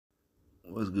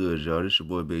What's good, y'all? This your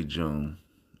boy Big June.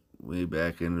 We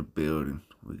back in the building.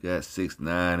 We got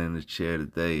 6ix9ine in the chair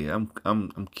today. I'm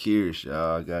curious,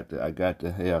 y'all. I got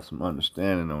to have some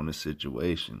understanding on this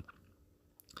situation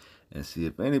and see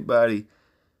if anybody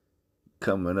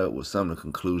coming up with some of the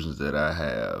conclusions that I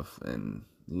have, and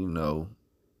want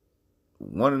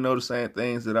to know the same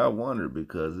things that I wonder,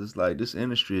 because it's like this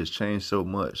industry has changed so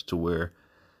much to where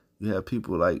you have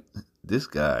people like this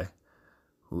guy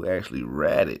who actually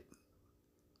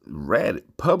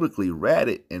publicly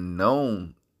ratted and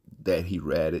known that he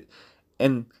ratted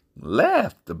and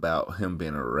laughed about him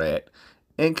being a rat,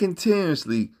 and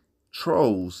continuously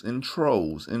trolls the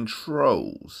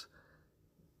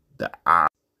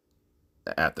ops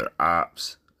after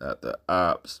ops,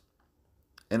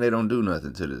 and they don't do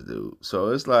nothing to this dude. So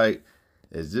it's like,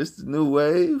 is this the new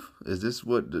wave? Is this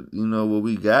what what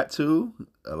we got to,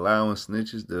 allowing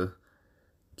snitches to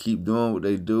keep doing what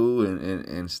they do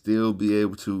and still be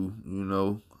able to,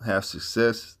 have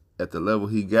success at the level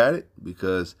he got it?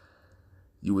 Because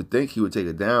you would think he would take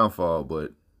a downfall,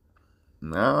 but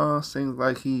no, seems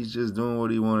like he's just doing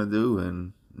what he want to do,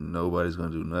 and nobody's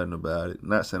gonna do nothing about it.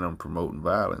 Not saying I'm promoting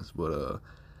violence, but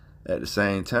at the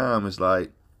same time, it's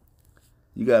like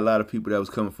you got a lot of people that was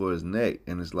coming for his neck,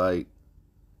 and it's like,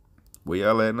 where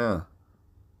y'all at now?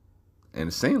 And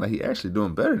it seems like he actually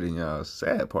doing better than y'all.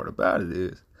 Sad part about it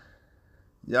is,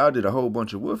 y'all did a whole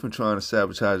bunch of woofing trying to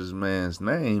sabotage this man's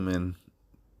name, and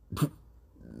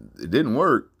it didn't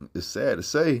work. It's sad to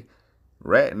say.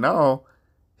 Rat and all,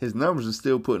 his numbers are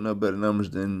still putting up better numbers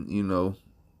than,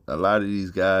 a lot of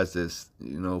these guys that's,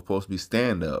 supposed to be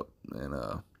stand up.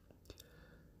 And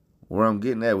where I'm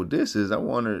getting at with this is, I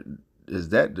wonder, is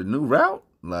that the new route?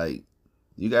 Like,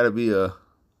 you got to be a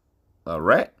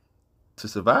rat to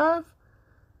survive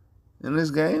in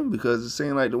this game? Because it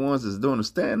seems like the ones that's doing the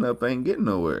stand up ain't getting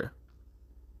nowhere.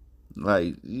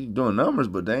 Like, you doing numbers,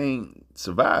 but they ain't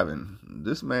surviving.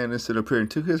 This man that sit up here and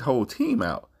took his whole team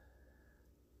out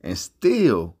and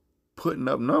still putting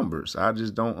up numbers. I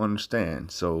just don't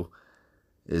understand. So,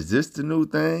 is this the new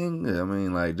thing? I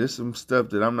mean, like, this is some stuff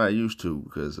that I'm not used to,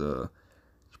 because you're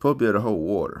supposed to be able to hold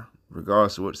water,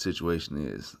 regardless of what the situation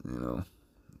is,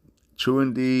 True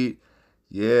indeed.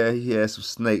 Yeah, he had some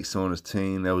snakes on his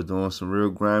team that was doing some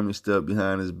real grimy stuff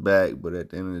behind his back, but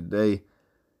at the end of the day,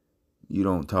 you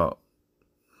don't talk.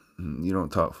 You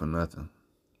don't talk for nothing.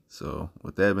 So,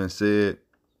 with that being said,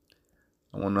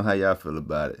 I want to know how y'all feel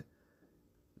about it.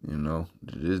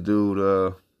 This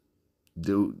dude,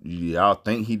 y'all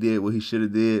think he did what he should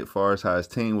have did as far as how his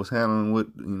team was handling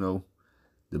with,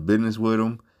 the business with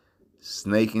him,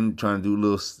 snaking, trying to do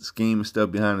little scheme and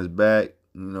stuff behind his back,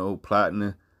 plotting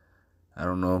to,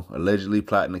 allegedly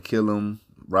plotting to kill him,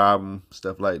 rob him,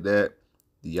 stuff like that.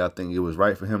 Do y'all think it was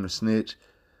right for him to snitch?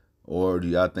 Or do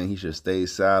y'all think he should stay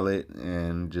silent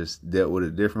and just dealt with it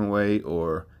a different way?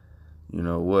 Or,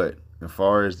 what? As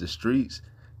far as the streets,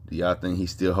 do y'all think he's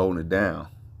still holding it down?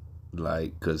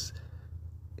 Like, because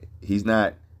he's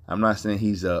not, I'm not saying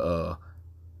he's a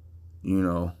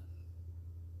little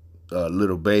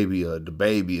baby or the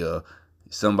baby or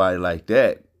somebody like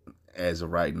that as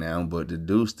of right now, but the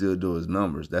dude still do his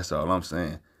numbers. That's all I'm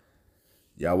saying.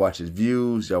 Y'all watch his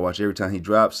views. Y'all watch every time he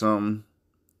drops something.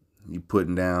 He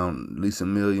putting down at least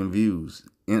 1 million views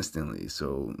instantly.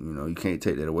 So, you can't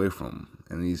take that away from him.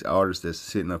 And these artists that's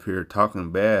sitting up here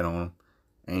talking bad on him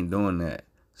ain't doing that.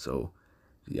 So,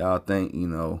 y'all think,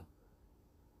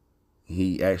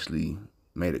 he actually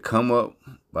made a come up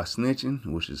by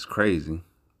snitching, which is crazy.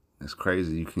 It's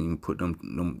crazy you can even put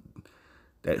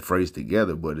that phrase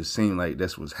together, but it seemed like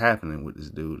that's what's happening with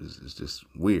this dude. It's just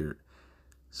weird.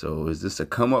 So is this a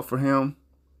come up for him,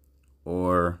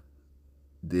 or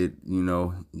did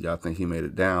y'all think he made a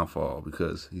downfall?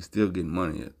 Because he's still getting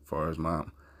money as far as my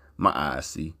eyes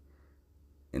see,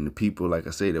 and the people, like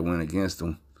I say, that went against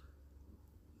him,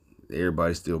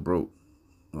 everybody's still broke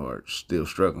or still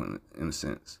struggling in a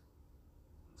sense.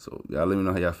 So y'all let me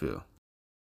know how y'all feel.